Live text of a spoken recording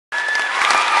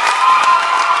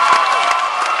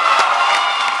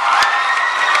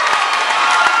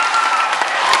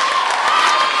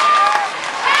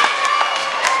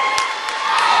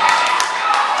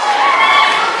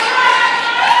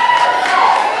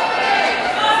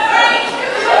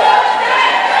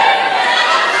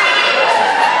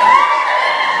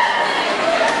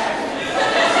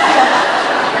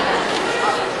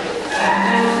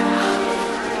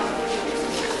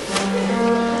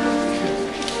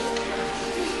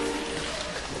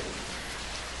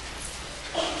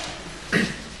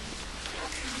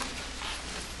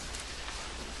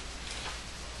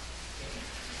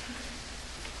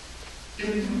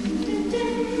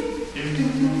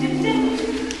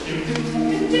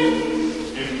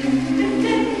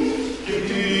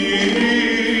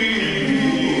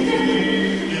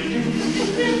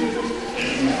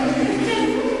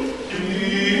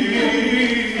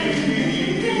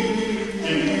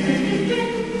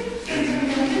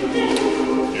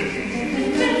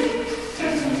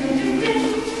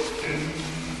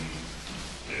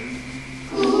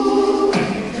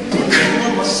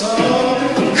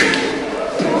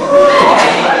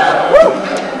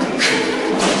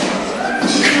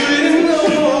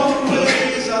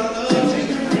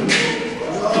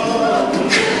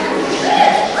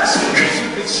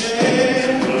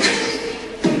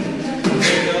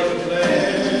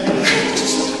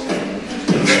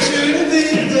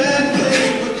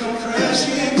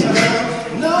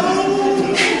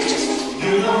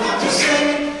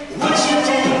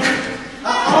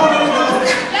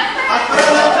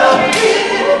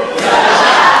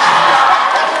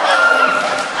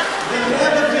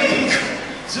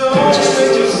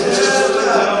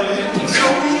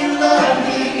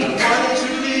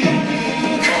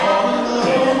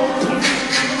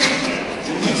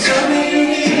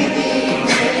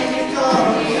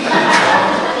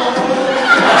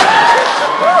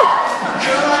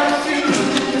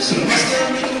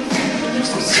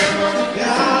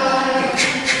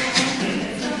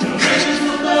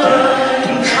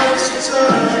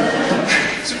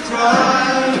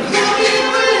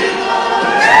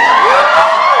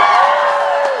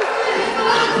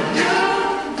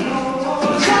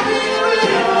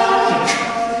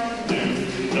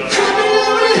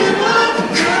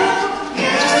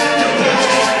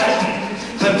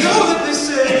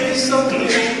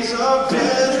up,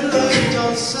 better late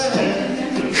than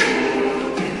said.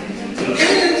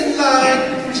 In the light,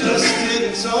 just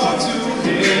didn't talk to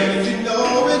him, and you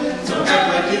know it. Don't act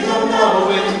like you don't know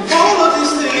it. All of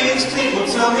these things people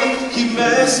tell me keep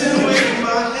messing with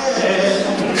my head.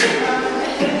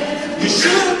 You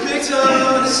should have picked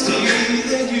honesty,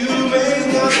 then you may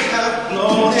not have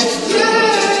blown it.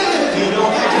 Yeah, you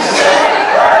don't have to say.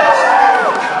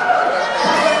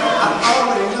 I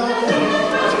already know.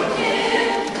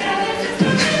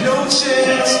 No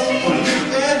chance for you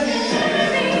and me.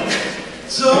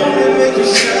 Don't make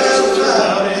yourself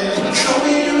about it. Tell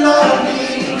me you love me.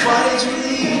 Why did you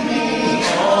leave me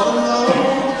all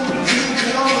alone? Leave me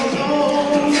all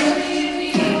alone.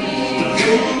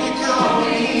 Baby, you call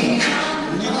me.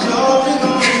 You call me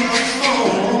on my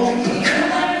phone.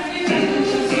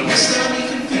 Next time you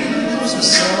confused with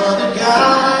some other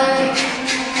guy.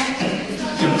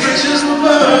 Your bridges were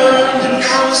burned, and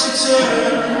now it's your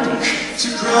turn to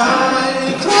cry.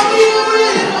 Call me a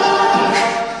river.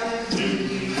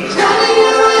 Call me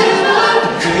a river.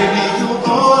 Baby, go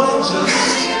on and just.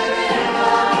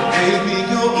 Baby,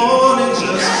 go on and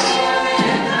just.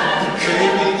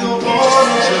 Baby, go on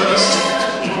and just.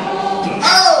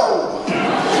 Oh!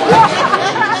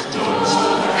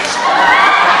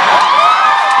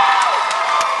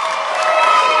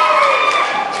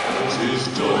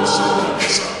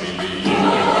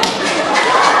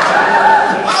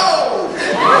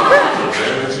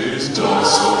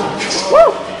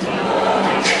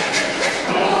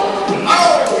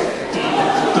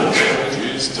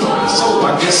 So I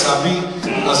guess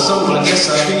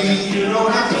I be. You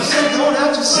don't have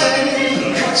to say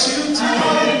what you did.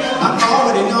 I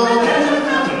already know.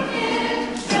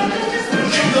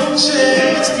 No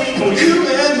chance for you.